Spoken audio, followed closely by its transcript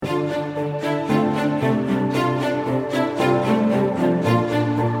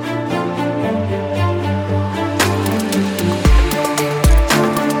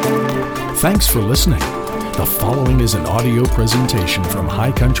Thanks for listening. The following is an audio presentation from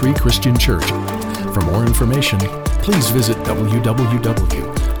High Country Christian Church. For more information, please visit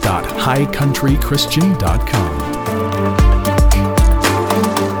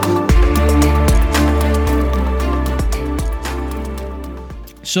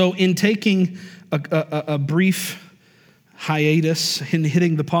So in taking a brief hiatus and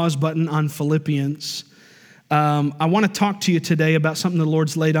hitting the pause button on Philippians, I want to talk to you today about something the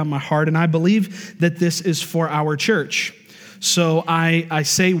Lord's laid on my heart, and I believe that this is for our church. So I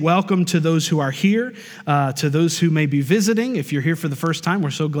say welcome to those who are here, to those who may be visiting. If you're here for the first time, we're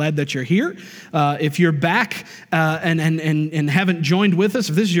so glad that you're here. If you're back and haven't joined with us,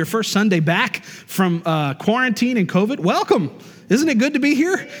 if this is your first Sunday back from quarantine and COVID, welcome. Isn't it good to be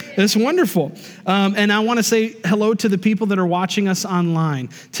here? It's wonderful. And I want to say hello to the people that are watching us online.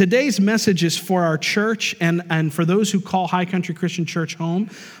 Today's message is for our church and for those who call High Country Christian Church home.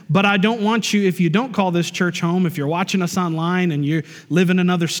 But I don't want you, if you don't call this church home, if you're watching us online and you live in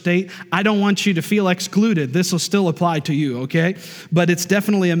another state, I don't want you to feel excluded. This will still apply to you, okay? But it's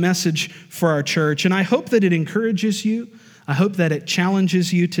definitely a message for our church. And I hope that it encourages you. I hope that it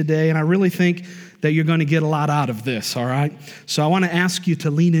challenges you today. And I really think that you're going to get a lot out of this, all right? So I want to ask you to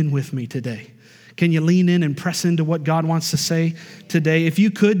lean in with me today. Can you lean in and press into what God wants to say today? If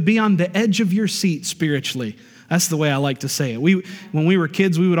you could, be on the edge of your seat spiritually. That's the way I like to say it. When we were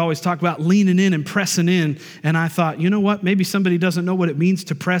kids, we would always talk about leaning in and pressing in. And I thought, you know what? Maybe somebody doesn't know what it means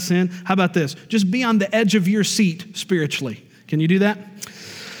to press in. How about this? Just be on the edge of your seat spiritually. Can you do that?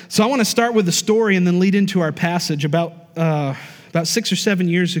 So I want to start with a story and then lead into our passage. About 6 or 7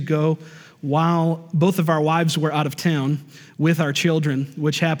 years ago, while both of our wives were out of town with our children,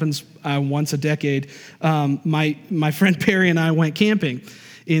 which happens once a decade, my friend Perry and I went camping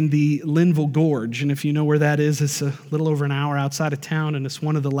in the Linville Gorge. And if you know where that is, it's a little over an hour outside of town, and it's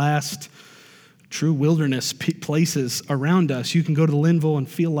one of the last true wilderness places around us. You can go to Linville and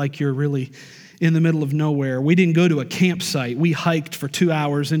feel like you're really in the middle of nowhere. We didn't go to a campsite. We hiked for 2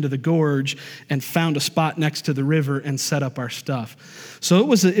 hours into the gorge and found a spot next to the river and set up our stuff. So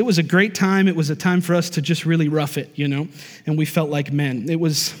it was a great time. It was a time for us to just really rough it, you know, and we felt like men. It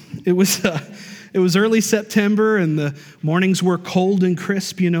was early September, and the mornings were cold and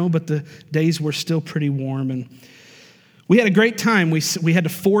crisp, you know, but the days were still pretty warm. And we had a great time. We had to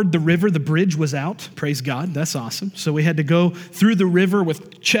ford the river. The bridge was out. Praise God. That's awesome. So we had to go through the river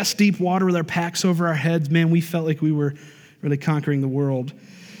with chest-deep water with our packs over our heads. Man, we felt like we were really conquering the world.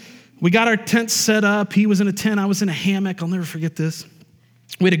 We got our tents set up. He was in a tent. I was in a hammock. I'll never forget this.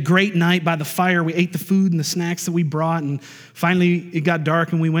 We had a great night by the fire. We ate the food and the snacks that we brought, and finally it got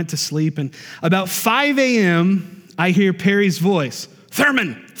dark and we went to sleep. And about 5 a.m., I hear Perry's voice,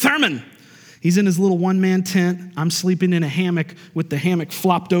 Thurman. He's in his little one-man tent. I'm sleeping in a hammock with the hammock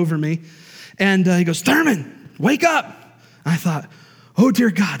flopped over me. And he goes, Thurman, wake up. I thought, oh,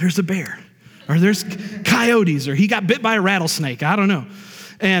 dear God, there's a bear. Or there's coyotes. Or he got bit by a rattlesnake. I don't know.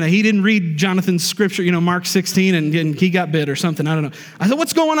 And he didn't read Jonathan's scripture, you know, Mark 16, and he got bit or something. I don't know. I said,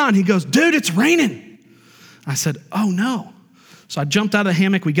 what's going on? He goes, dude, it's raining. I said, oh, no. So I jumped out of the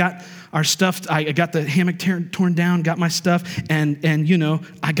hammock. We got our stuff. I got the hammock torn down, got my stuff, and you know,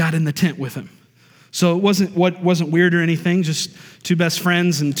 I got in the tent with him. So it wasn't weird or anything, just two best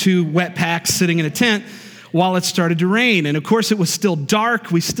friends and two wet packs sitting in a tent while it started to rain. And of course, it was still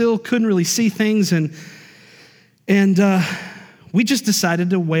dark. We still couldn't really see things, and we just decided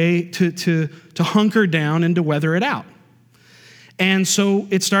to hunker down and to weather it out. And so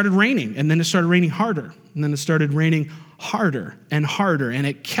it started raining, and then it started raining harder, and then it started raining harder and harder, and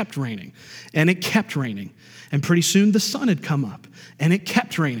it kept raining, and it kept raining. And pretty soon the sun had come up, and it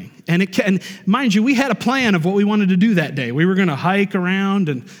kept raining. And mind you, we had a plan of what we wanted to do that day. We were going to hike around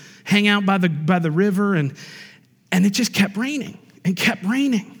and hang out by the river, and it just kept raining and kept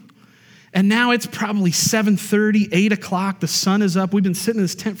raining. And now it's probably 7:30, 8 o'clock. The sun is up. We've been sitting in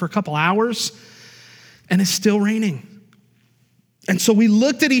this tent for a couple hours, and it's still raining. And so we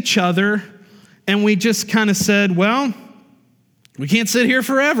looked at each other, and we just kind of said, well, we can't sit here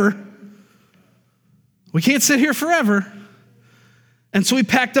forever. We can't sit here forever. And so we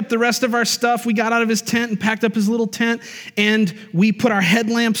packed up the rest of our stuff. We got out of his tent and packed up his little tent, and we put our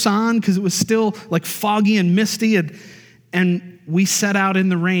headlamps on because it was still like foggy and misty, and we set out in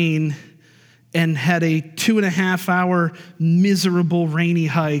the rain and had a 2.5-hour miserable rainy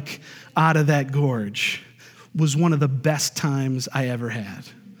hike out of that gorge. It was one of the best times I ever had.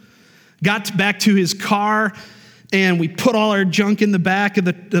 Got back to his car, and we put all our junk in the back of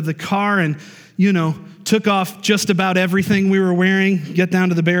the car, and, you know, took off just about everything we were wearing, get down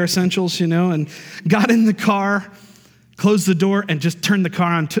to the bare essentials, you know, and got in the car, closed the door, and just turned the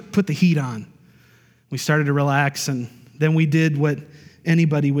car on, put the heat on. We started to relax, and then we did what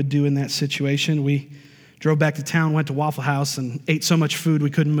anybody would do in that situation. We drove back to town, went to Waffle House, and ate so much food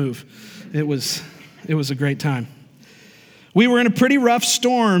we couldn't move. It was a great time. We were in a pretty rough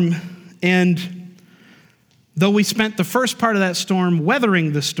storm, and though we spent the first part of that storm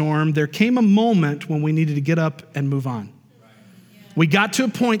weathering the storm, there came a moment when we needed to get up and move on. We got to a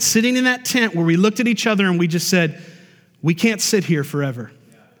point sitting in that tent where we looked at each other and we just said, we can't sit here forever.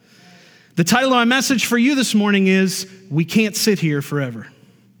 The title of my message for you this morning is, We Can't Sit Here Forever.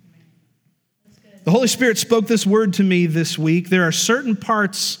 The Holy Spirit spoke this word to me this week. There are certain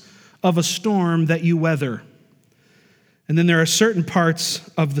parts of a storm that you weather. And then there are certain parts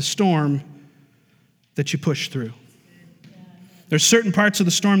of the storm that you push through. There's certain parts of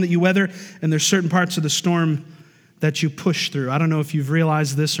the storm that you weather, and there's certain parts of the storm that you push through. I don't know if you've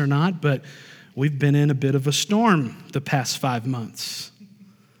realized this or not, but we've been in a bit of a storm the past 5 months.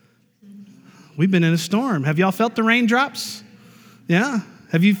 We've been in a storm. Have y'all felt the raindrops? Yeah?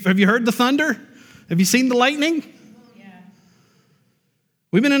 Have you heard the thunder? Have you seen the lightning? Yeah.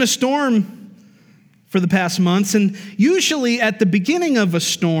 We've been in a storm for the past months, and usually at the beginning of a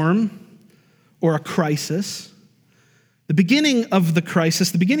storm or a crisis, the beginning of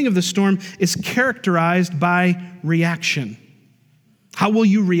the storm is characterized by reaction. How will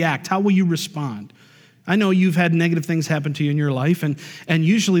you react? How will you respond? I know you've had negative things happen to you in your life, and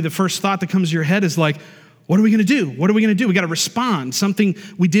usually the first thought that comes to your head is like, what are we going to do? What are we going to do? We got to respond. Something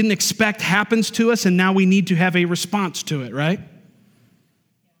we didn't expect happens to us, and now we need to have a response to it, right?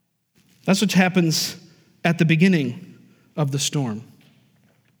 That's what happens at the beginning of the storm.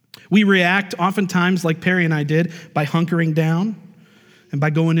 We react oftentimes, like Perry and I did, by hunkering down and by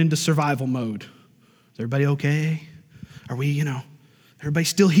going into survival mode. Is everybody okay? Are we, everybody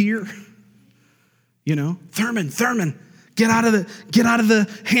still here? Thurman, get out of the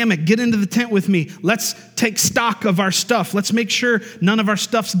hammock, get into the tent with me. Let's take stock of our stuff. Let's make sure none of our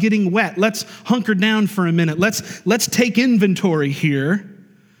stuff's getting wet. Let's hunker down for a minute. Let's take inventory here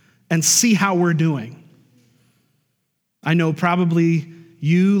and see how we're doing. I know probably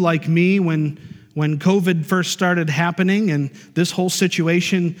you, like me, when COVID first started happening and this whole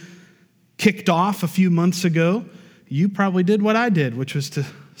situation kicked off a few months ago, you probably did what I did, which was to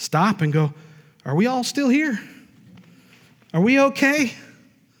stop and go, are we all still here? Are we okay?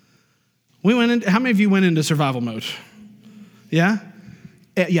 How many of you went into survival mode? Yeah?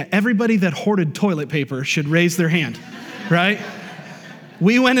 Yeah, everybody that hoarded toilet paper should raise their hand, right?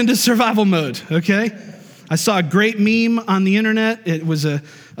 We went into survival mode, okay? I saw a great meme on the internet. It was a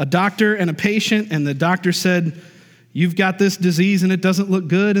doctor and a patient, and the doctor said, you've got this disease and it doesn't look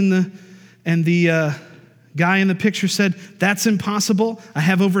good, and the guy in the picture said, that's impossible. I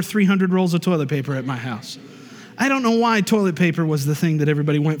have over 300 rolls of toilet paper at my house. I don't know why toilet paper was the thing that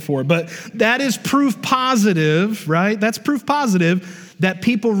everybody went for, but that is proof positive, right? That's proof positive that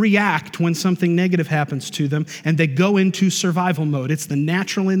people react when something negative happens to them and they go into survival mode. It's the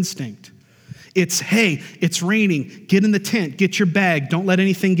natural instinct. It's, hey, it's raining. Get in the tent. Get your bag. Don't let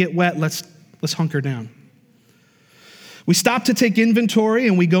anything get wet. Let's hunker down. We stop to take inventory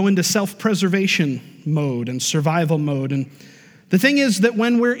and we go into self-preservation mode and survival mode. And the thing is that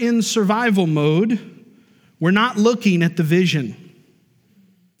when we're in survival mode, we're not looking at the vision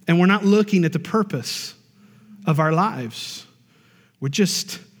and we're not looking at the purpose of our lives. We're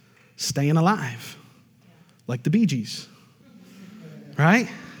just staying alive, like the Bee Gees, right?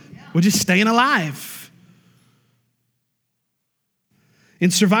 We're just staying alive.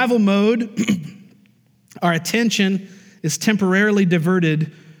 In survival mode, our attention is temporarily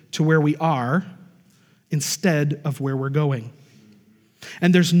diverted to where we are instead of where we're going.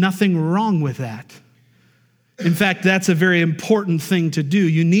 And there's nothing wrong with that. In fact, that's a very important thing to do.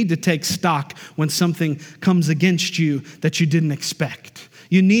 You need to take stock when something comes against you that you didn't expect.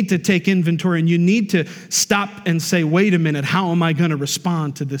 You need to take inventory and you need to stop and say, wait a minute, how am I going to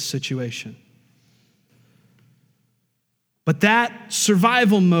respond to this situation? But that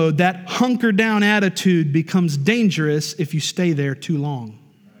survival mode, that hunker down attitude becomes dangerous if you stay there too long.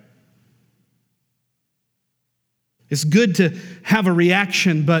 It's good to have a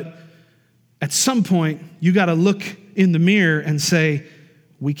reaction, but at some point, you got to look in the mirror and say,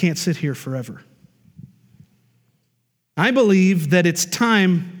 we can't sit here forever. I believe that it's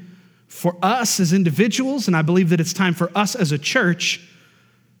time for us as individuals, and I believe that it's time for us as a church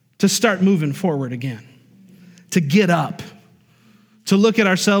to start moving forward again, to get up, to look at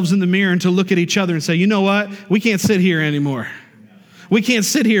ourselves in the mirror and to look at each other and say, you know what? We can't sit here anymore. We can't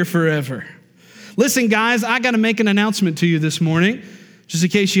sit here forever. Listen, guys, I got to make an announcement to you this morning. Just in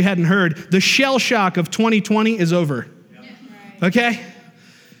case you hadn't heard, the shell shock of 2020 is over. Yeah. Okay?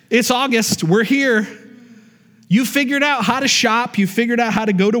 It's August. We're here. You figured out how to shop. You figured out how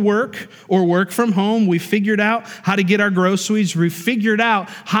to go to work or work from home. We figured out how to get our groceries. We figured out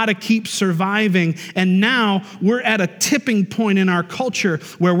how to keep surviving. And now we're at a tipping point in our culture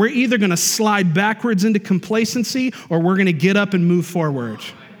where we're either going to slide backwards into complacency or we're going to get up and move forward.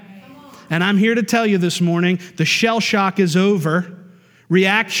 And I'm here to tell you this morning, the shell shock is over.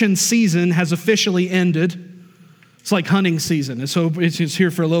 Reaction season has officially ended. It's like hunting season. So it's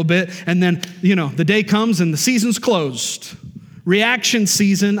here for a little bit. And then, the day comes and the season's closed. Reaction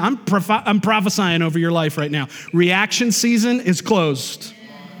season, I'm prophesying over your life right now. Reaction season is closed.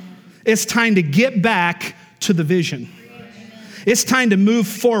 It's time to get back to the vision. It's time to move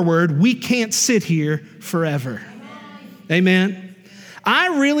forward. We can't sit here forever. Amen. I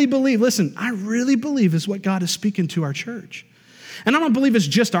really believe is what God is speaking to our church. And I don't believe it's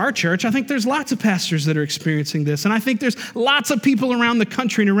just our church. I think there's lots of pastors that are experiencing this. And I think there's lots of people around the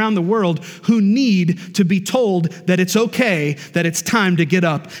country and around the world who need to be told that it's okay, that it's time to get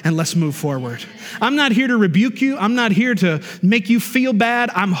up and let's move forward. I'm not here to rebuke you. I'm not here to make you feel bad.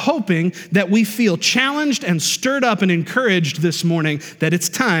 I'm hoping that we feel challenged and stirred up and encouraged this morning that it's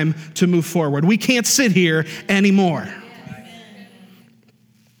time to move forward. We can't sit here anymore.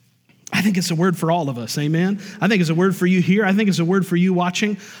 I think it's a word for all of us, amen? I think it's a word for you here. I think it's a word for you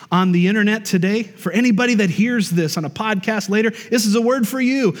watching on the internet today. For anybody that hears this on a podcast later, this is a word for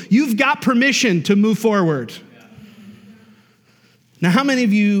you. You've got permission to move forward. Now, how many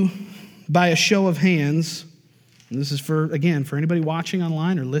of you, by a show of hands, and this is for anybody watching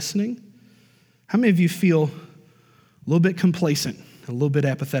online or listening, how many of you feel a little bit complacent, a little bit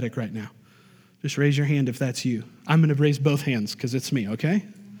apathetic right now? Just raise your hand if that's you. I'm going to raise both hands because it's me, okay?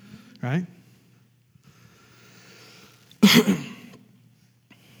 Right?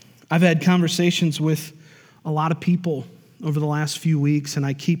 I've had conversations with a lot of people over the last few weeks, and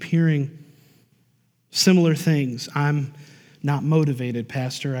I keep hearing similar things. I'm not motivated,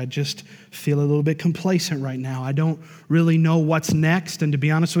 Pastor. I just feel a little bit complacent right now. I don't really know what's next, and to be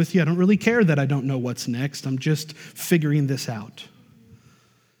honest with you, I don't really care that I don't know what's next. I'm just figuring this out.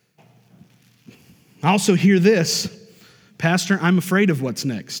 I also hear this, Pastor, I'm afraid of what's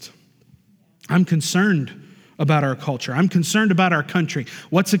next. I'm concerned about our culture. I'm concerned about our country.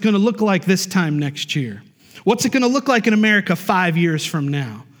 What's it going to look like this time next year? What's it going to look like in America 5 years from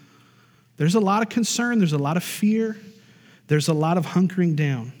now? There's a lot of concern. There's a lot of fear. There's a lot of hunkering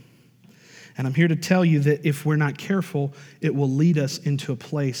down. And I'm here to tell you that if we're not careful, it will lead us into a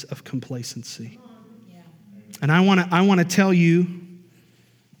place of complacency. And I want to tell you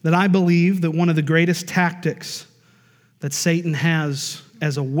that I believe that one of the greatest tactics that Satan has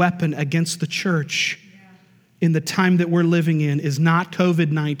as a weapon against the church in the time that we're living in is not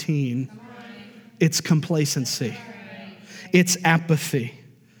COVID-19. It's complacency. It's apathy.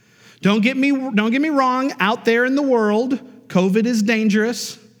 Don't get me wrong, out there in the world, COVID is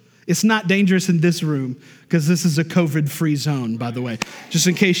dangerous. It's not dangerous in this room because this is a COVID-free zone, by the way. Just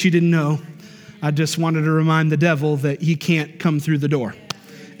in case you didn't know, I just wanted to remind the devil that he can't come through the door.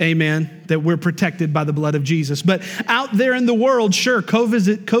 Amen, that we're protected by the blood of Jesus. But out there in the world, sure,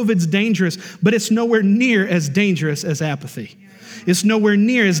 COVID's dangerous, but it's nowhere near as dangerous as apathy. It's nowhere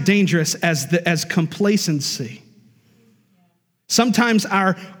near as dangerous as complacency. Sometimes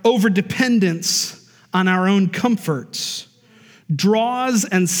our overdependence on our own comforts draws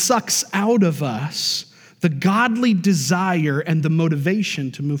and sucks out of us the godly desire and the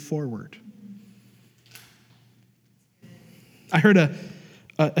motivation to move forward. I heard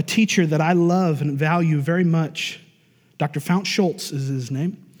a teacher that I love and value very much. Dr. Fount Schultz is his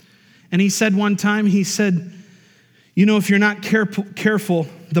name. And he said one time, if you're not careful,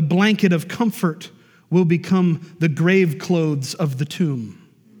 the blanket of comfort will become the grave clothes of the tomb.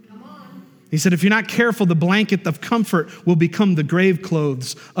 He said, if you're not careful, the blanket of comfort will become the grave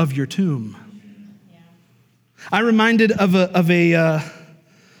clothes of your tomb. Yeah. I'm reminded of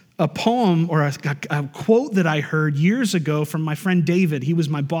a poem or a quote that I heard years ago from my friend David. He was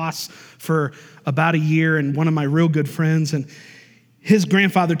my boss for about a year and one of my real good friends. And his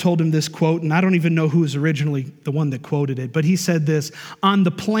grandfather told him this quote, and I don't even know who was originally the one that quoted it, but he said this: on the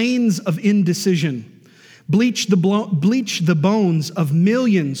plains of indecision, bleach the bones of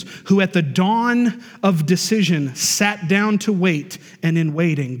millions who at the dawn of decision sat down to wait and in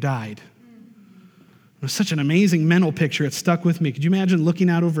waiting died. It was such an amazing mental picture. It stuck with me. Could you imagine looking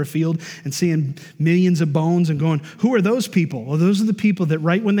out over a field and seeing millions of bones and going, who are those people? Well, those are the people that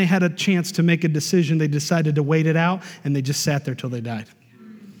right when they had a chance to make a decision, they decided to wait it out and they just sat there till they died.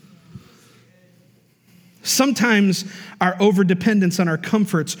 Sometimes our overdependence on our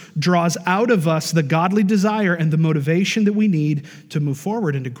comforts draws out of us the godly desire and the motivation that we need to move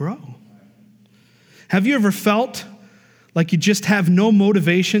forward and to grow. Have you ever felt like you just have no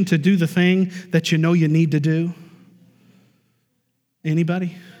motivation to do the thing that you know you need to do?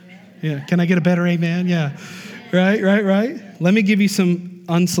 Anybody? Yeah. Can I get a better amen? Yeah. Right. Let me give you some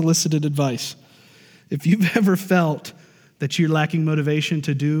unsolicited advice. If you've ever felt that you're lacking motivation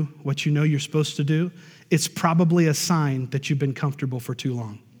to do what you know you're supposed to do, it's probably a sign that you've been comfortable for too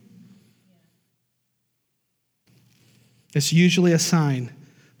long. It's usually a sign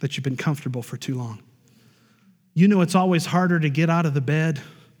that you've been comfortable for too long. You know it's always harder to get out of the bed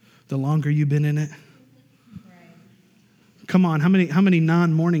the longer you've been in it. Come on, how many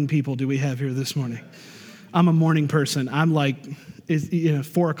non-morning people do we have here this morning? I'm a morning person. I'm like,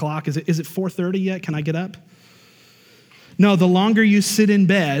 4 o'clock. Is it 4:30 yet? Can I get up? No, the longer you sit in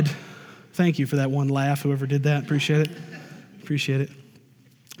bed, thank you for that one laugh, whoever did that. Appreciate it.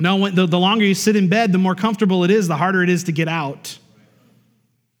 No, the longer you sit in bed, the more comfortable it is, the harder it is to get out.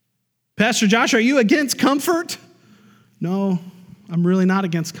 Pastor Josh, are you against comfort? No, I'm really not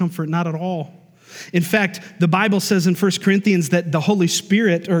against comfort, not at all. In fact, the Bible says in 1 Corinthians that the Holy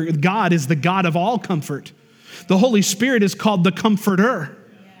Spirit, or God, is the God of all comfort. The Holy Spirit is called the Comforter,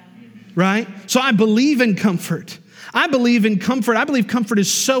 right? So I believe in comfort. I believe comfort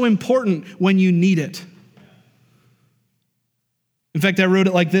is so important when you need it. In fact, I wrote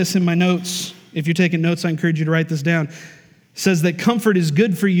it like this in my notes. If you're taking notes, I encourage you to write this down. It says that comfort is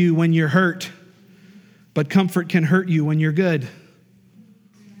good for you when you're hurt, but comfort can hurt you when you're good.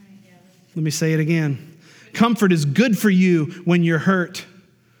 Let me say it again. Comfort is good for you when you're hurt,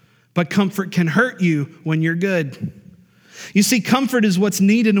 but comfort can hurt you when you're good. You see, comfort is what's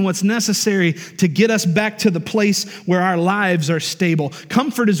needed and what's necessary to get us back to the place where our lives are stable.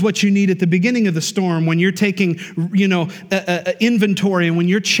 Comfort is what you need at the beginning of the storm when you're taking, inventory and when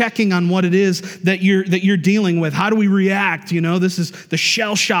you're checking on what it is that you're dealing with. How do we react? This is the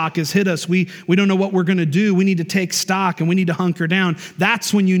shell shock has hit us. We don't know what we're going to do. We need to take stock and we need to hunker down.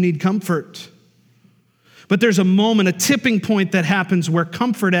 That's when you need comfort. But there's a moment, a tipping point that happens where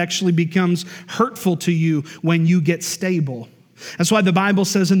comfort actually becomes hurtful to you when you get stable. That's why the Bible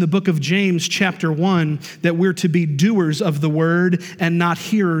says in the book of James, chapter 1, that we're to be doers of the word and not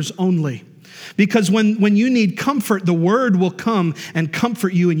hearers only. Because when you need comfort, the word will come and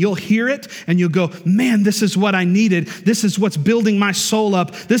comfort you, and you'll hear it, and you'll go, man, this is what I needed. This is what's building my soul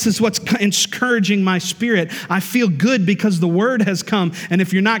up. This is what's encouraging my spirit. I feel good because the word has come. And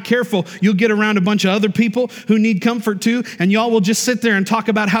if you're not careful, you'll get around a bunch of other people who need comfort too, and y'all will just sit there and talk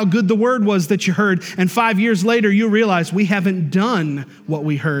about how good the word was that you heard. And 5 years later, you realize we haven't done what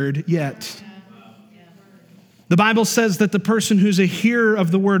we heard yet. The Bible says that the person who's a hearer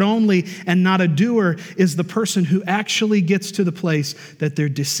of the word only and not a doer is the person who actually gets to the place that they're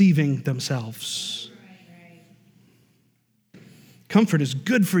deceiving themselves. Comfort is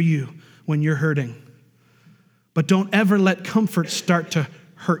good for you when you're hurting, but don't ever let comfort start to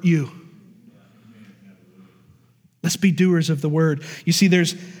hurt you. Let's be doers of the word. You see,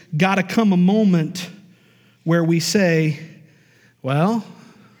 there's got to come a moment where we say, well,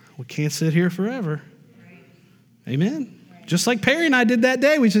 we can't sit here forever. Amen. Right. Just like Perry and I did that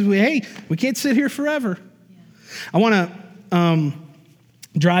day. We said, hey, we can't sit here forever. Yeah. I want to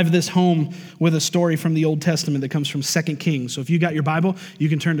drive this home with a story from the Old Testament that comes from 2 Kings. So if you got your Bible, you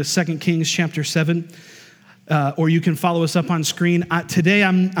can turn to 2 Kings chapter 7, or you can follow us up on screen. Today,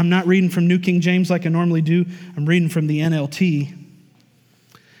 I'm not reading from New King James like I normally do. I'm reading from the NLT.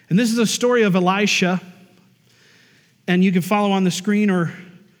 And this is a story of Elisha. And you can follow on the screen or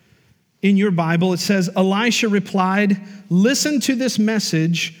in your Bible. It says, Elisha replied, listen to this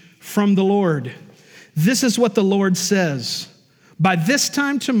message from the Lord. This is what the Lord says. By this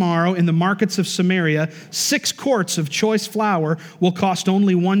time tomorrow in the markets of Samaria, 6 quarts of choice flour will cost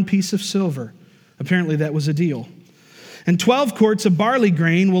only 1 piece of silver. Apparently that was a deal. And 12 quarts of barley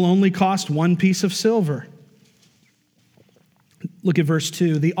grain will only cost 1 piece of silver. Look at verse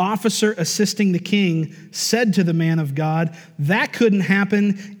 2. The officer assisting the king said to the man of God, that couldn't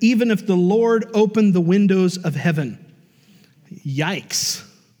happen even if the Lord opened the windows of heaven. Yikes.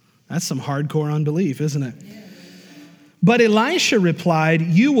 That's some hardcore unbelief, isn't it? Yeah. But Elisha replied,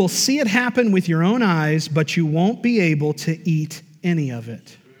 you will see it happen with your own eyes, but you won't be able to eat any of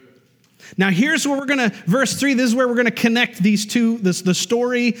it. Now here's where verse 3, this is where we're going to connect these two, the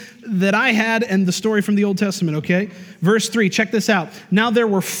story that I had and the story from the Old Testament, okay? Verse 3, check this out. Now there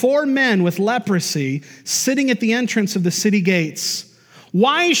were 4 men with leprosy sitting at the entrance of the city gates.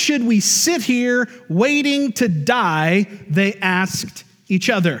 Why should we sit here waiting to die? They asked each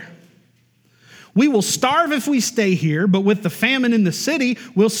other. We will starve if we stay here, but with the famine in the city,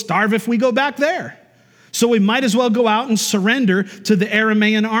 we'll starve if we go back there. So we might as well go out and surrender to the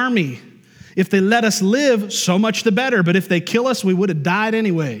Aramaean army. If they let us live, so much the better. But if they kill us, we would have died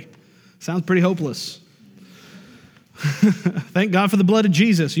anyway. Sounds pretty hopeless. Thank God for the blood of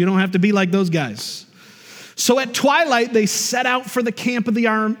Jesus. You don't have to be like those guys. So at twilight, they set out for the camp of the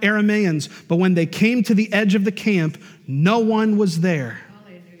Aramaeans. But when they came to the edge of the camp, no one was there.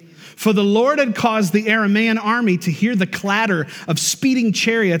 For the Lord had caused the Aramaean army to hear the clatter of speeding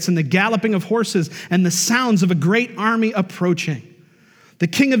chariots and the galloping of horses and the sounds of a great army approaching. The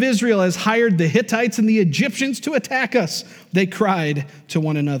king of Israel has hired the Hittites and the Egyptians to attack us, they cried to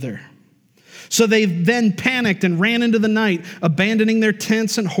one another. So they then panicked and ran into the night, abandoning their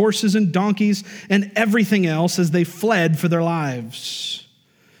tents and horses and donkeys and everything else as they fled for their lives.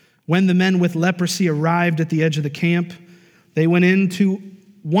 When the men with leprosy arrived at the edge of the camp, they went into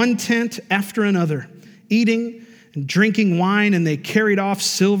one tent after another, eating and drinking wine, and they carried off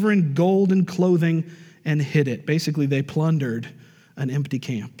silver and gold and clothing and hid it. Basically, they plundered an empty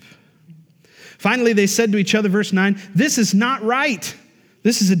camp. Finally, they said to each other, verse 9, "This is not right.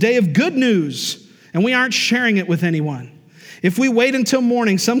 This is a day of good news, and we aren't sharing it with anyone. If we wait until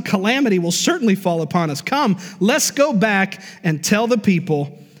morning, some calamity will certainly fall upon us. Come, let's go back and tell the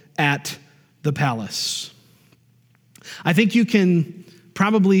people at the palace." I think you can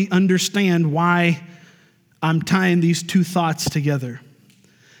probably understand why I'm tying these two thoughts together.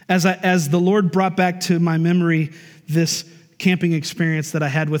 As the Lord brought back to my memory this camping experience that I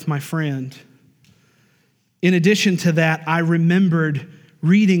had with my friend, in addition to that, I remembered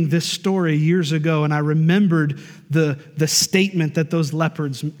reading this story years ago, and I remembered the statement that those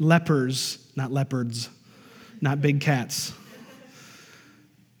lepers, not leopards, not big cats,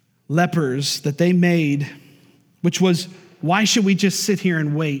 lepers, that they made, which was, why should we just sit here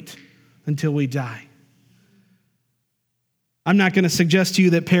and wait until we die? I'm not going to suggest to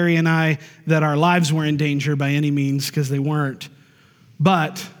you that Perry and I, that our lives were in danger by any means, because they weren't.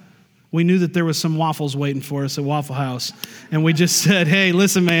 But we knew that there was some waffles waiting for us at Waffle House. And we just said, hey,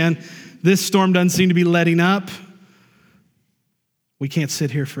 listen, man, this storm doesn't seem to be letting up. We can't sit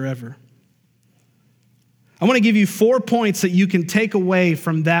here forever. I want to give you 4 points that you can take away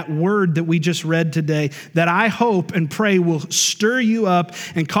from that word that we just read today that I hope and pray will stir you up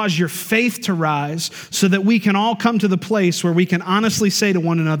and cause your faith to rise so that we can all come to the place where we can honestly say to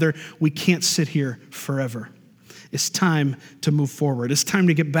one another, we can't sit here forever. It's time to move forward. It's time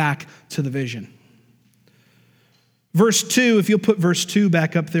to get back to the vision. Verse 2, if you'll put verse 2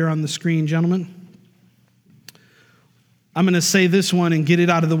 back up there on the screen, gentlemen. I'm going to say this one and get it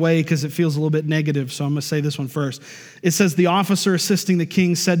out of the way because it feels a little bit negative, so I'm going to say this one first. It says, the officer assisting the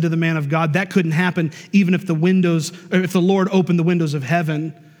king said to the man of God, that couldn't happen even if the Lord opened the windows of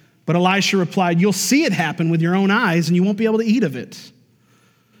heaven. But Elisha replied, you'll see it happen with your own eyes and you won't be able to eat of it.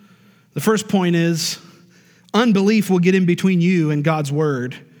 The first point is, unbelief will get in between you and God's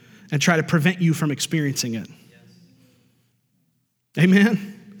word and try to prevent you from experiencing it. Yes.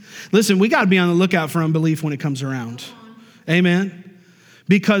 Amen? Listen, we got to be on the lookout for unbelief when it comes around. Amen?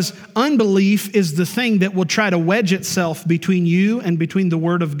 Because unbelief is the thing that will try to wedge itself between you and between the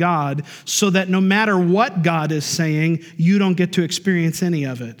word of God so that no matter what God is saying, you don't get to experience any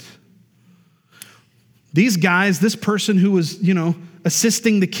of it. These guys, this person who was,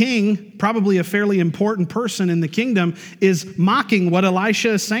 assisting the king, probably a fairly important person in the kingdom, is mocking what Elisha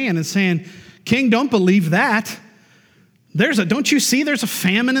is saying and saying, King, don't believe that. Don't you see there's a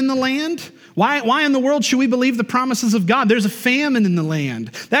famine in the land? Why in the world should we believe the promises of God? There's a famine in the land.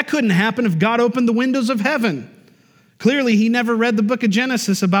 That couldn't happen if God opened the windows of heaven. Clearly, he never read the book of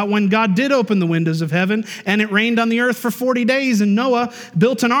Genesis about when God did open the windows of heaven and it rained on the earth for 40 days and Noah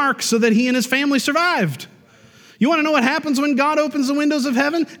built an ark so that he and his family survived. You want to know what happens when God opens the windows of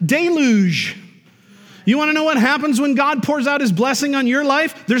heaven? Deluge. You want to know what happens when God pours out his blessing on your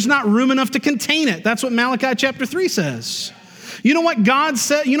life? There's not room enough to contain it. That's what Malachi chapter 3 says. You know what God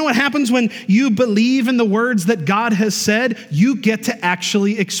said? You know what happens when you believe in the words that God has said? You get to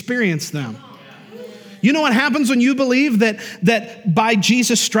actually experience them. You know what happens when you believe that by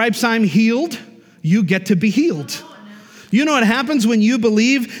Jesus' stripes I'm healed? You get to be healed. You know what happens when you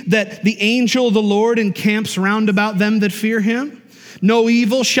believe that the angel of the Lord encamps round about them that fear him? No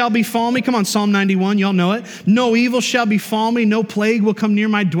evil shall befall me. Come on, Psalm 91, y'all know it. No evil shall befall me. No plague will come near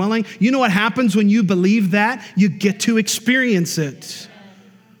my dwelling. You know what happens when you believe that? You get to experience it.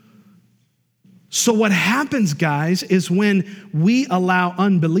 So what happens, guys, is when we allow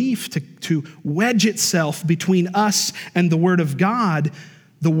unbelief to wedge itself between us and the word of God,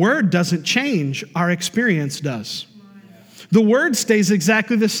 the word doesn't change. Our experience does. The word stays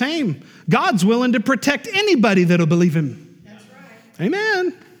exactly the same. God's willing to protect anybody that'll believe him. That's right.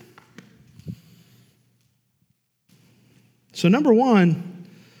 Amen. So number one,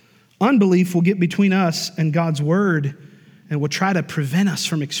 unbelief will get between us and God's word and will try to prevent us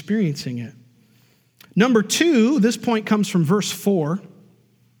from experiencing it. Number two, this point comes from verse 4.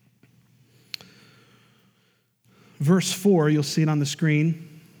 Verse 4, you'll see it on the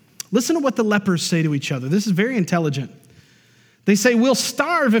screen. Listen to what the lepers say to each other. This is very intelligent. They say, we'll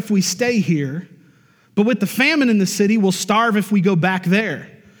starve if we stay here, but with the famine in the city, we'll starve if we go back there.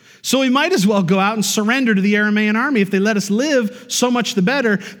 So we might as well go out and surrender to the Aramaean army. If they let us live, so much the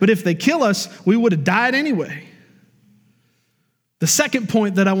better. But if they kill us, we would have died anyway. The second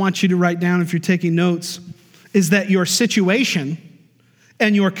point that I want you to write down if you're taking notes is that your situation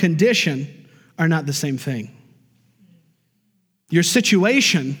and your condition are not the same thing. Your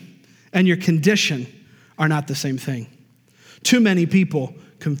situation and your condition are not the same thing. Too many people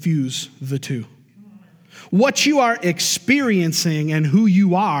confuse the two. What you are experiencing and who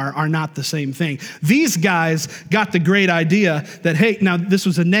you are not the same thing. These guys got the great idea that, hey, now this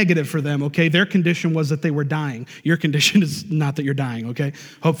was a negative for them, okay? Their condition was that they were dying. Your condition is not that you're dying, okay?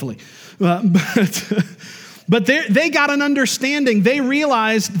 Hopefully. But they got an understanding. They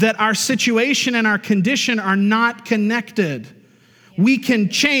realized that our situation and our condition are not connected. We can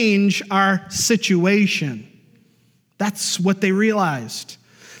change our situation. That's what they realized.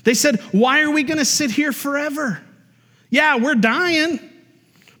 They said, why are we going to sit here forever? Yeah, we're dying,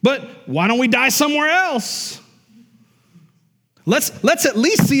 but why don't we die somewhere else? Let's at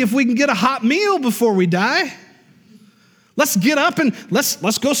least see if we can get a hot meal before we die. Let's get up and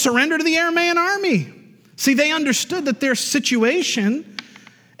let's go surrender to the Aramaean army. See, they understood that their situation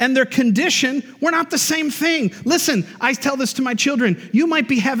and their condition were not the same thing. Listen, I tell this to my children. You might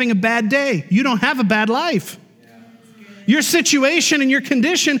be having a bad day. You don't have a bad life. Your situation and your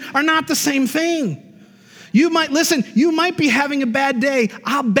condition are not the same thing. You might be having a bad day.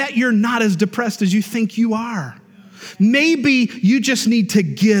 I'll bet you're not as depressed as you think you are. Maybe you just need to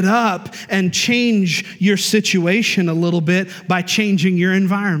get up and change your situation a little bit by changing your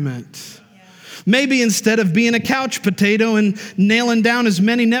environment. Maybe instead of being a couch potato and nailing down as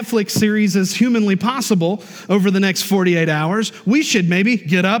many Netflix series as humanly possible over the next 48 hours, we should maybe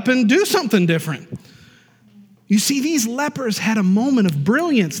get up and do something different. You see, these lepers had a moment of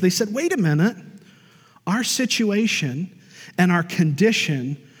brilliance. They said, wait a minute, our situation and our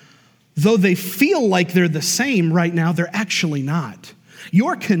condition, though they feel like they're the same right now, they're actually not.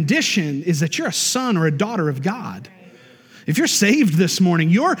 Your condition is that you're a son or a daughter of God. If you're saved this morning,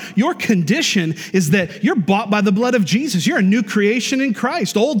 your condition is that you're bought by the blood of Jesus. You're a new creation in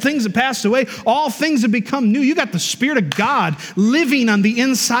Christ. Old things have passed away. All things have become new. You got the Spirit of God living on the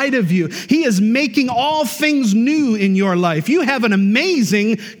inside of you. He is making all things new in your life. You have an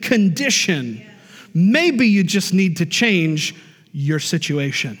amazing condition. Maybe you just need to change your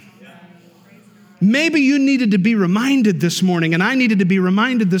situation. Maybe you needed to be reminded this morning, and I needed to be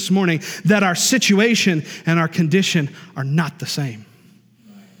reminded this morning that our situation and our condition are not the same.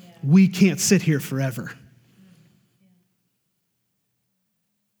 We can't sit here forever.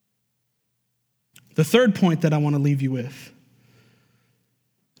 The third point that I want to leave you with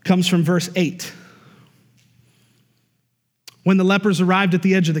comes from verse 8. When the lepers arrived at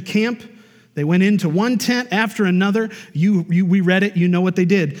the edge of the camp, they went into one tent after another. We read it, you know what they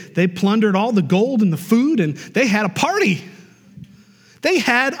did. They plundered all the gold and the food, and they had a party. They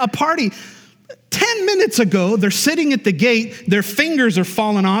had a party. 10 minutes ago, they're sitting at the gate. Their fingers are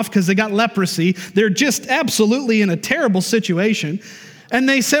falling off because they got leprosy. They're just absolutely in a terrible situation. And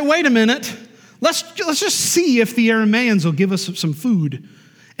they said, wait a minute, let's just see if the Aramaeans will give us some food.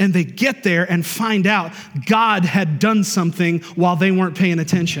 And they get there and find out God had done something while they weren't paying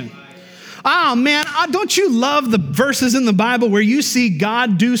attention. Oh man, don't you love the verses in the Bible where you see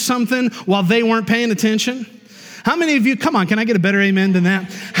God do something while they weren't paying attention? How many of you, come on, can I get a better amen than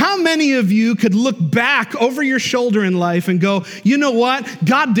that? How many of you could look back over your shoulder in life and go, you know what?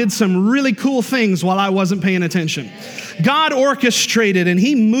 God did some really cool things while I wasn't paying attention. God orchestrated and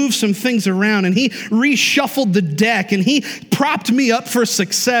he moved some things around and he reshuffled the deck and he propped me up for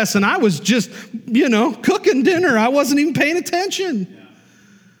success. And I was just, cooking dinner. I wasn't even paying attention.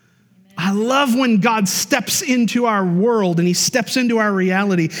 I love when God steps into our world and he steps into our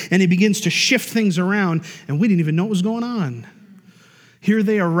reality and he begins to shift things around and we didn't even know what was going on. Here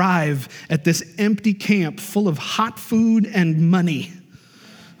they arrive at this empty camp full of hot food and money,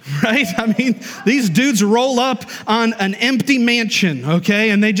 right? I mean, these dudes roll up on an empty mansion,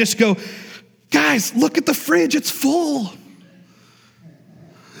 okay? And they just go, guys, look at the fridge, it's full,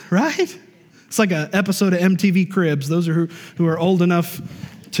 right? It's like an episode of MTV Cribs. Those are who are old enough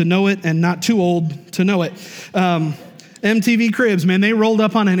to know it and not too old to know it. MTV Cribs, man, they rolled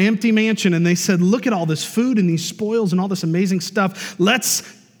up on an empty mansion and they said, look at all this food and these spoils and all this amazing stuff. Let's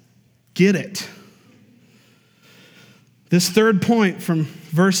get it. This third point from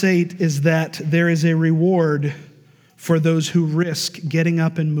verse 8 is that there is a reward for those who risk getting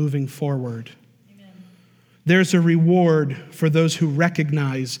up and moving forward. Amen. There's a reward for those who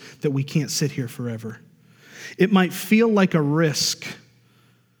recognize that we can't sit here forever. It might feel like a risk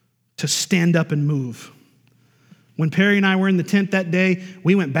to stand up and move. When Perry and I were in the tent that day,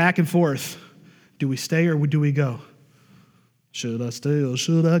 we went back and forth. Do we stay or do we go? Should I stay or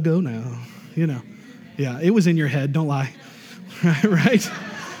should I go now? You know. Yeah, it was in your head, don't lie. Right?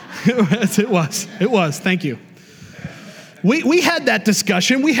 It was. Thank you. We had that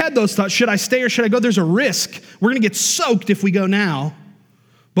discussion. We had those thoughts. Should I stay or should I go? There's a risk. We're going to get soaked if we go now,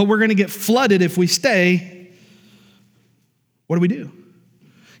 but we're going to get flooded if we stay. What do?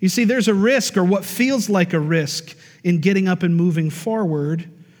 You see, there's a risk, or what feels like a risk, in getting up and moving forward,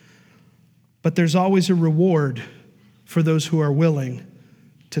 but there's always a reward for those who are willing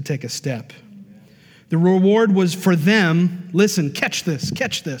to take a step. The reward was for them, listen, catch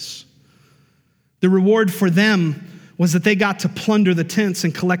this. The reward for them was that they got to plunder the tents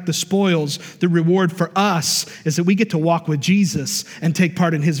and collect the spoils. The reward for us is that we get to walk with Jesus and take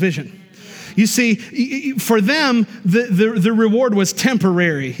part in his vision. You see, for them, the reward was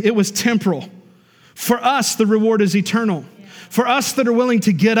temporary. It was temporal. For us, the reward is eternal. For us that are willing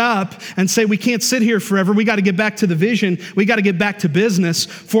to get up and say, we can't sit here forever. We got to get back to the vision. We got to get back to business.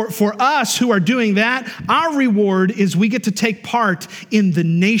 For us who are doing that, our reward is we get to take part in the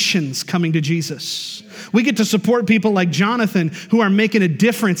nations coming to Jesus. We get to support people like Jonathan who are making a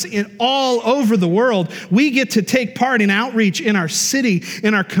difference in all over the world. We get to take part in outreach in our city,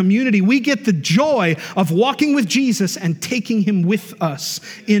 in our community. We get the joy of walking with Jesus and taking him with us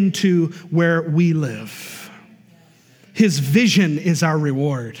into where we live. His vision is our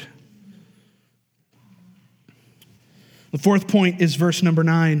reward. The fourth point is verse number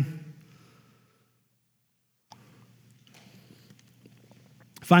 9.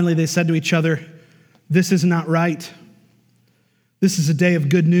 Finally, they said to each other, this is not right. This is a day of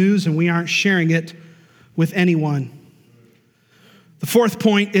good news, and we aren't sharing it with anyone. The fourth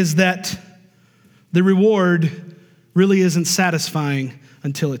point is that the reward really isn't satisfying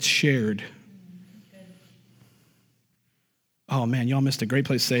until it's shared. Oh man, y'all missed a great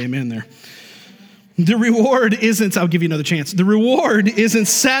place to say amen there. The reward isn't, I'll give you another chance. The reward isn't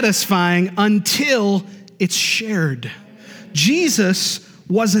satisfying until it's shared. Jesus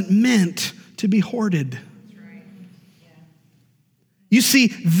wasn't meant to be hoarded. You see,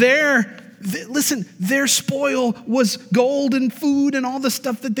 their spoil was gold and food and all the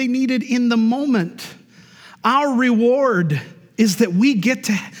stuff that they needed in the moment. Our reward is that we get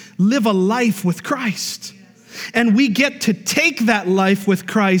to live a life with Christ. And we get to take that life with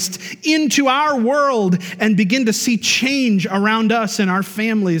Christ into our world and begin to see change around us and our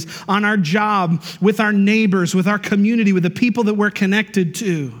families, on our job, with our neighbors, with our community, with the people that we're connected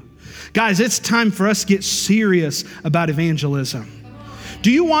to. Guys, it's time for us to get serious about evangelism. Do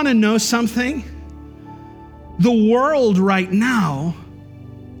you want to know something? The world right now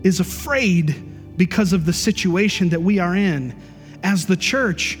is afraid because of the situation that we are in. As the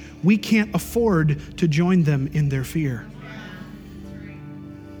church, we can't afford to join them in their fear.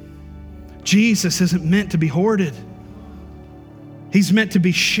 Jesus isn't meant to be hoarded. He's meant to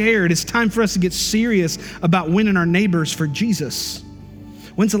be shared. It's time for us to get serious about winning our neighbors for Jesus.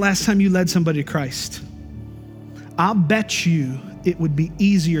 When's the last time you led somebody to Christ? I'll bet you it would be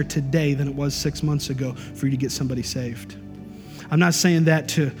easier today than it was 6 months ago for you to get somebody saved. I'm not saying that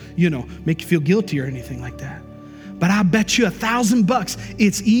to, make you feel guilty or anything like that. But I bet you $1,000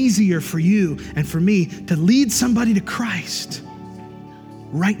 it's easier for you and for me to lead somebody to Christ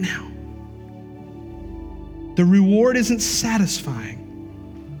right now. The reward isn't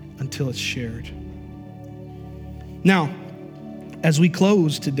satisfying until it's shared. Now, as we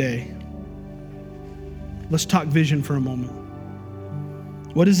close today, let's talk vision for a moment.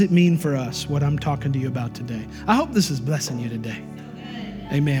 What does it mean for us, what I'm talking to you about today? I hope this is blessing you today.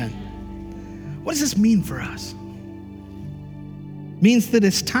 Amen. What does this mean for us? Means that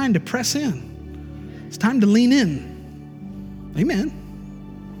it's time to press in. It's time to lean in. Amen.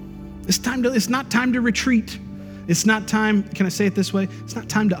 It's not time to retreat. It's not time, can I say it this way? It's not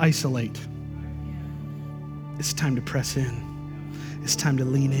time to isolate. It's time to press in. It's time to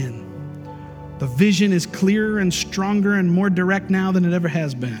lean in. The vision is clearer and stronger and more direct now than it ever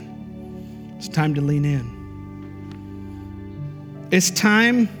has been. It's time to lean in. It's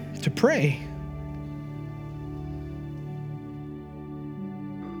time to pray.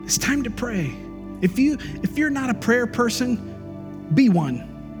 It's time to pray. If you're not a prayer person, be one.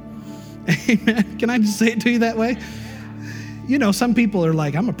 Amen. Can I just say it to you that way? You know, some people are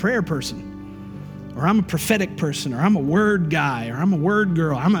like, I'm a prayer person, or I'm a prophetic person, or I'm a word guy, or I'm a word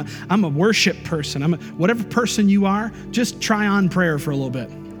girl, I'm a worship person. Whatever person you are, just try on prayer for a little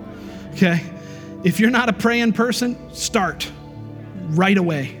bit. Okay? If you're not a praying person, start right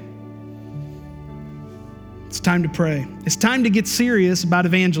away. It's time to pray. It's time to get serious about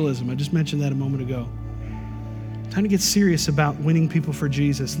evangelism. I just mentioned that a moment ago. Time to get serious about winning people for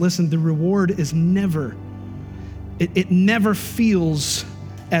Jesus. Listen, the reward is never, it never feels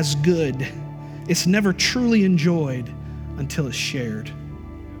as good. It's never truly enjoyed until it's shared.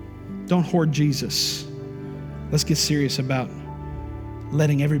 Don't hoard Jesus. Let's get serious about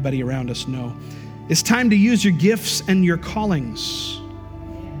letting everybody around us know. It's time to use your gifts and your callings.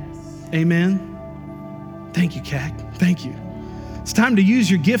 Amen. Thank you, Kat. Thank you. It's time to use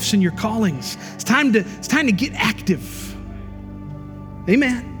your gifts and your callings. It's time to get active.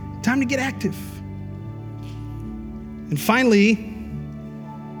 Amen. Time to get active. And finally,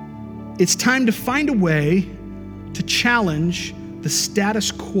 it's time to find a way to challenge the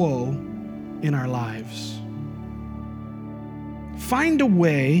status quo in our lives. Find a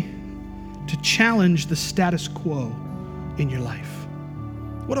way to challenge the status quo in your life.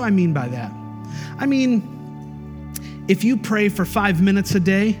 What do I mean by that? I mean, if you pray for 5 minutes a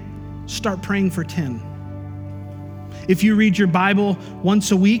day, start praying for 10. If you read your Bible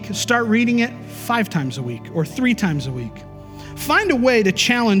once a week, start reading it 5 times a week or 3 times a week. Find a way to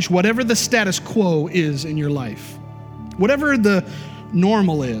challenge whatever the status quo is in your life. Whatever the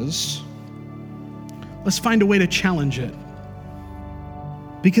normal is, let's find a way to challenge it.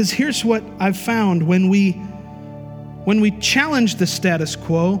 Because here's what I've found: when we challenge the status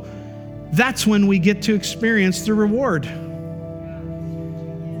quo, that's when we get to experience the reward.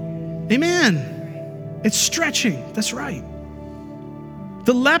 Amen. It's stretching. That's right.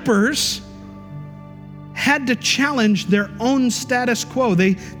 The lepers had to challenge their own status quo.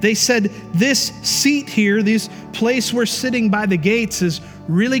 They said, this seat here, this place we're sitting by the gates is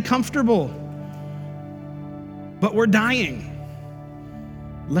really comfortable, but we're dying.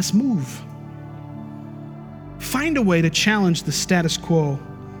 Let's move. Find a way to challenge the status quo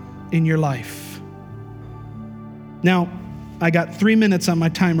in your life. Now, I got 3 minutes on my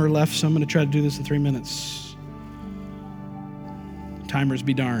timer left, so I'm going to try to do this in 3 minutes. Timers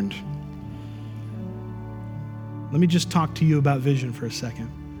be darned. Let me just talk to you about vision for a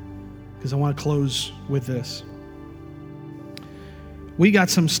second, because I want to close with this. We got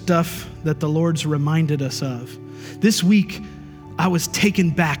some stuff that the Lord's reminded us of. This week, I was taken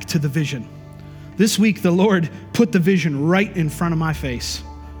back to the vision. This week, the Lord put the vision right in front of my face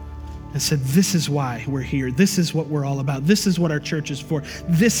and said, this is why we're here. This is what we're all about. This is what our church is for.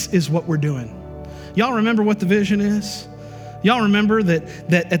 This is what we're doing. Y'all remember what the vision is? Y'all remember that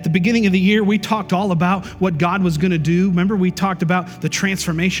at the beginning of the year, we talked all about what God was going to do. Remember, we talked about the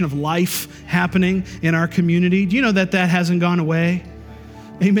transformation of life happening in our community. Do you know that hasn't gone away?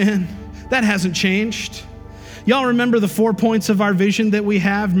 Amen. That hasn't changed. Y'all remember the 4 points of our vision that we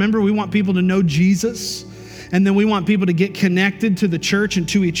have? Remember, we want people to know Jesus, and then we want people to get connected to the church and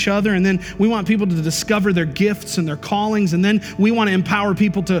to each other, and then we want people to discover their gifts and their callings, and then we want to empower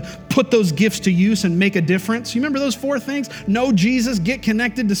people to put those gifts to use and make a difference. You remember those 4 things? Know Jesus, get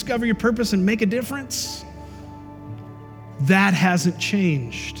connected, discover your purpose, and make a difference? That hasn't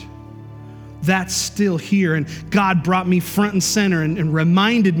changed. That's still here, and God brought me front and center and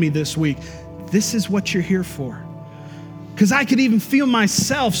reminded me this week, this is what you're here for. Because I could even feel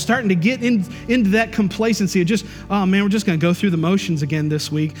myself starting to get into that complacency of just, oh man, we're just going to go through the motions again this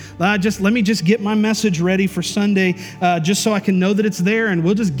week. Let me just get my message ready for Sunday, just so I can know that it's there, and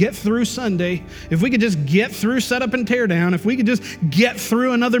we'll just get through Sunday. If we could just get through Set Up and Tear Down, if we could just get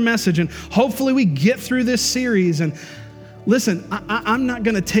through another message, and hopefully we get through this series. And listen, I'm not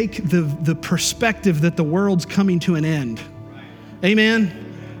going to take the perspective that the world's coming to an end. Amen?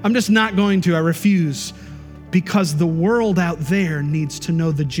 I'm just not going to. I refuse. Because the world out there needs to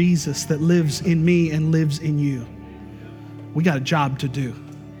know the Jesus that lives in me and lives in you. We got a job to do.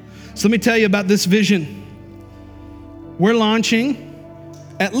 So let me tell you about this vision. We're launching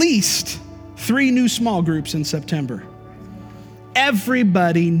at least 3 new small groups in September.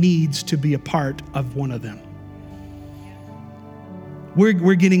 Everybody needs to be a part of one of them.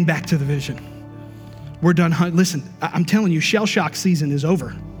 We're getting back to the vision. We're done. Listen, I'm telling you, shell shock season is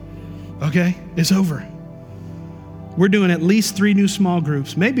over. Okay? It's over. We're doing at least 3 new small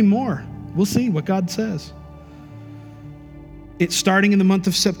groups, maybe more. We'll see what God says. It's starting in the month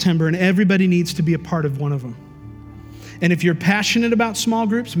of September, and everybody needs to be a part of one of them. And if you're passionate about small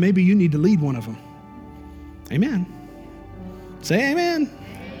groups, maybe you need to lead one of them. Amen. Say amen.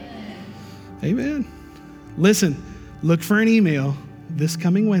 Amen. Listen, look for an email this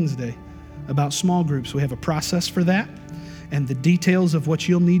coming Wednesday about small groups. We have a process for that, and the details of what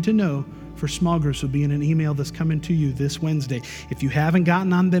you'll need to know for small groups will be in an email that's coming to you this Wednesday. If you haven't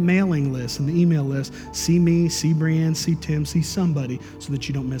gotten on the mailing list and the email list, see me, see Brianne, see Tim, see somebody so that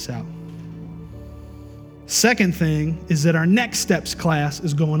you don't miss out. Second thing is that our Next Steps class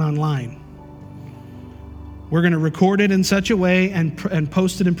is going online. We're going to record it in such a way and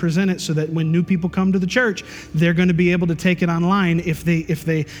post it and present it so that when new people come to the church, they're going to be able to take it online if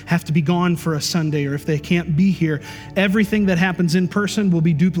they have to be gone for a Sunday or if they can't be here. Everything that happens in person will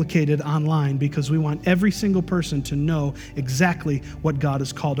be duplicated online because we want every single person to know exactly what God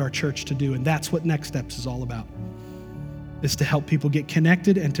has called our church to do. And that's what Next Steps is all about, is to help people get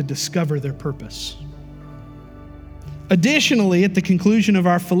connected and to discover their purpose. Additionally, at the conclusion of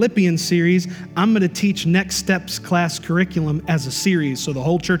our Philippians series, I'm going to teach Next Steps class curriculum as a series, so the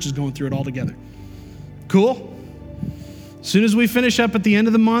whole church is going through it all together. Cool? As soon as we finish up at the end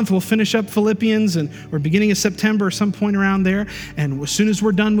of the month, we'll finish up Philippians, and we're beginning of September or some point around there. And as soon as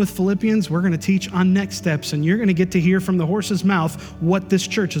we're done with Philippians, we're going to teach on Next Steps, and you're going to get to hear from the horse's mouth what this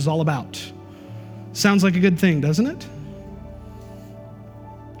church is all about. Sounds like a good thing, doesn't it?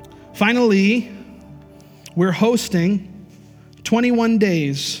 Finally, we're hosting 21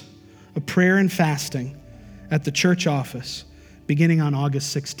 days of prayer and fasting at the church office beginning on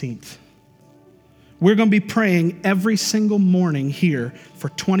August 16th. We're going to be praying every single morning here for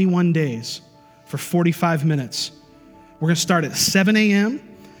 21 days for 45 minutes. We're going to start at 7 a.m.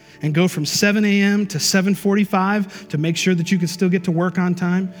 and go from 7 a.m. to 7:45 to make sure that you can still get to work on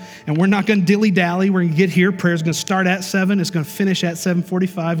time. And we're not going to dilly-dally. We're going to get here. Prayer's going to start at 7. It's going to finish at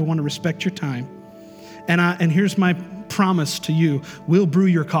 7:45. We want to respect your time. And here's my promise to you. We'll brew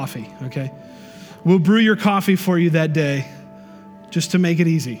your coffee, okay? We'll brew your coffee for you that day just to make it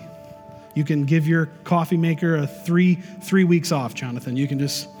easy. You can give your coffee maker a three weeks off, Jonathan. You can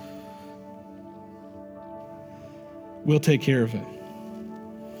just, we'll take care of it.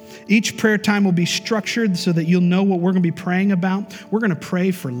 Each prayer time will be structured so that you'll know what we're going to be praying about. We're going to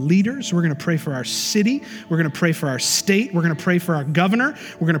pray for leaders. We're going to pray for our city. We're going to pray for our state. We're going to pray for our governor.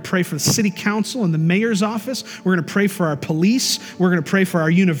 We're going to pray for the city council and the mayor's office. We're going to pray for our police. We're going to pray for our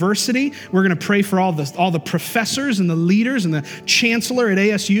university. We're going to pray for all the professors and the leaders and the chancellor at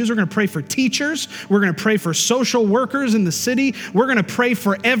ASUs. We're going to pray for teachers. We're going to pray for social workers in the city. We're going to pray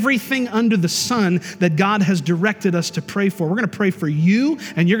for everything under the sun that God has directed us to pray for. We're going to pray for you,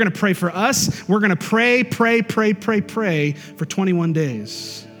 and you're going to pray for us. We're going to pray for 21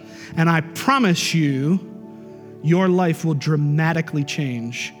 days. And I promise you, your life will dramatically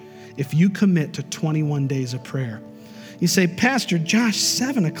change if you commit to 21 days of prayer. You say, Pastor Josh,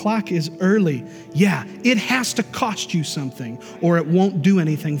 7 o'clock is early. Yeah, it has to cost you something or it won't do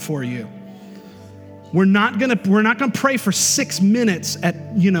anything for you. We're not gonna pray for 6 minutes at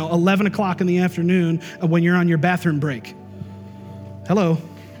 11 o'clock in the afternoon when you're on your bathroom break. Hello.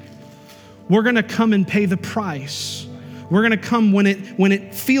 We're going to come and pay the price. We're going to come when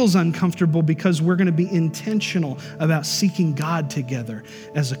it feels uncomfortable because we're going to be intentional about seeking God together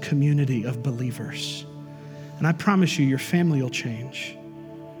as a community of believers. And I promise you, your family will change.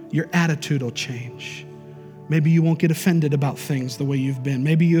 Your attitude will change. Maybe you won't get offended about things the way you've been.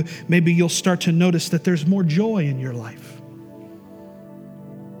 Maybe you'll start to notice that there's more joy in your life.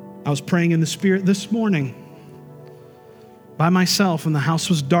 I was praying in the Spirit this morning by myself, and the house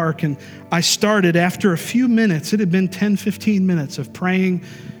was dark, and I started after a few minutes. It had been 10, 15 minutes of praying,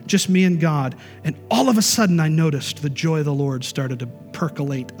 just me and God, and all of a sudden I noticed the joy of the Lord started to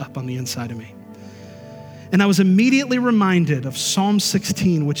percolate up on the inside of me. And I was immediately reminded of Psalm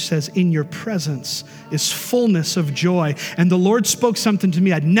 16, which says, in your presence is fullness of joy. And the Lord spoke something to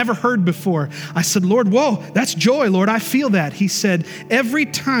me I'd never heard before. I said, Lord, whoa, that's joy, Lord, I feel that. He said, every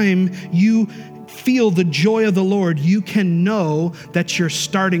time you feel the joy of the Lord, you can know that you're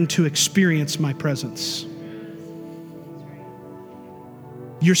starting to experience my presence.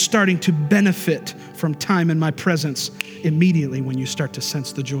 You're starting to benefit from time in my presence immediately when you start to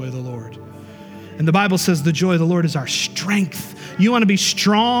sense the joy of the Lord. And the Bible says the joy of the Lord is our strength. You want to be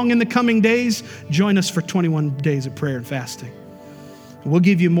strong in the coming days? Join us for 21 days of prayer and fasting. We'll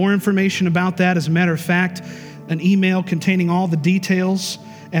give you more information about that. As a matter of fact, an email containing all the details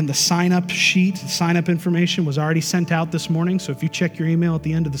and the sign-up sheet, the sign-up information was already sent out this morning. So if you check your email at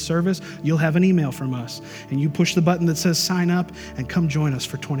the end of the service, you'll have an email from us. And you push the button that says sign up and come join us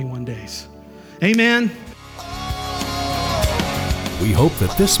for 21 days. Amen. We hope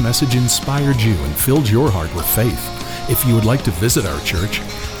that this message inspired you and filled your heart with faith. If you would like to visit our church,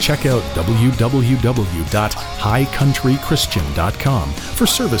 check out www.highcountrychristian.com for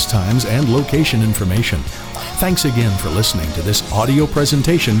service times and location information. Thanks again for listening to this audio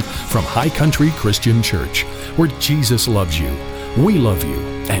presentation from High Country Christian Church, where Jesus loves you, we love you,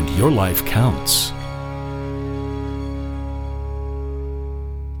 and your life counts.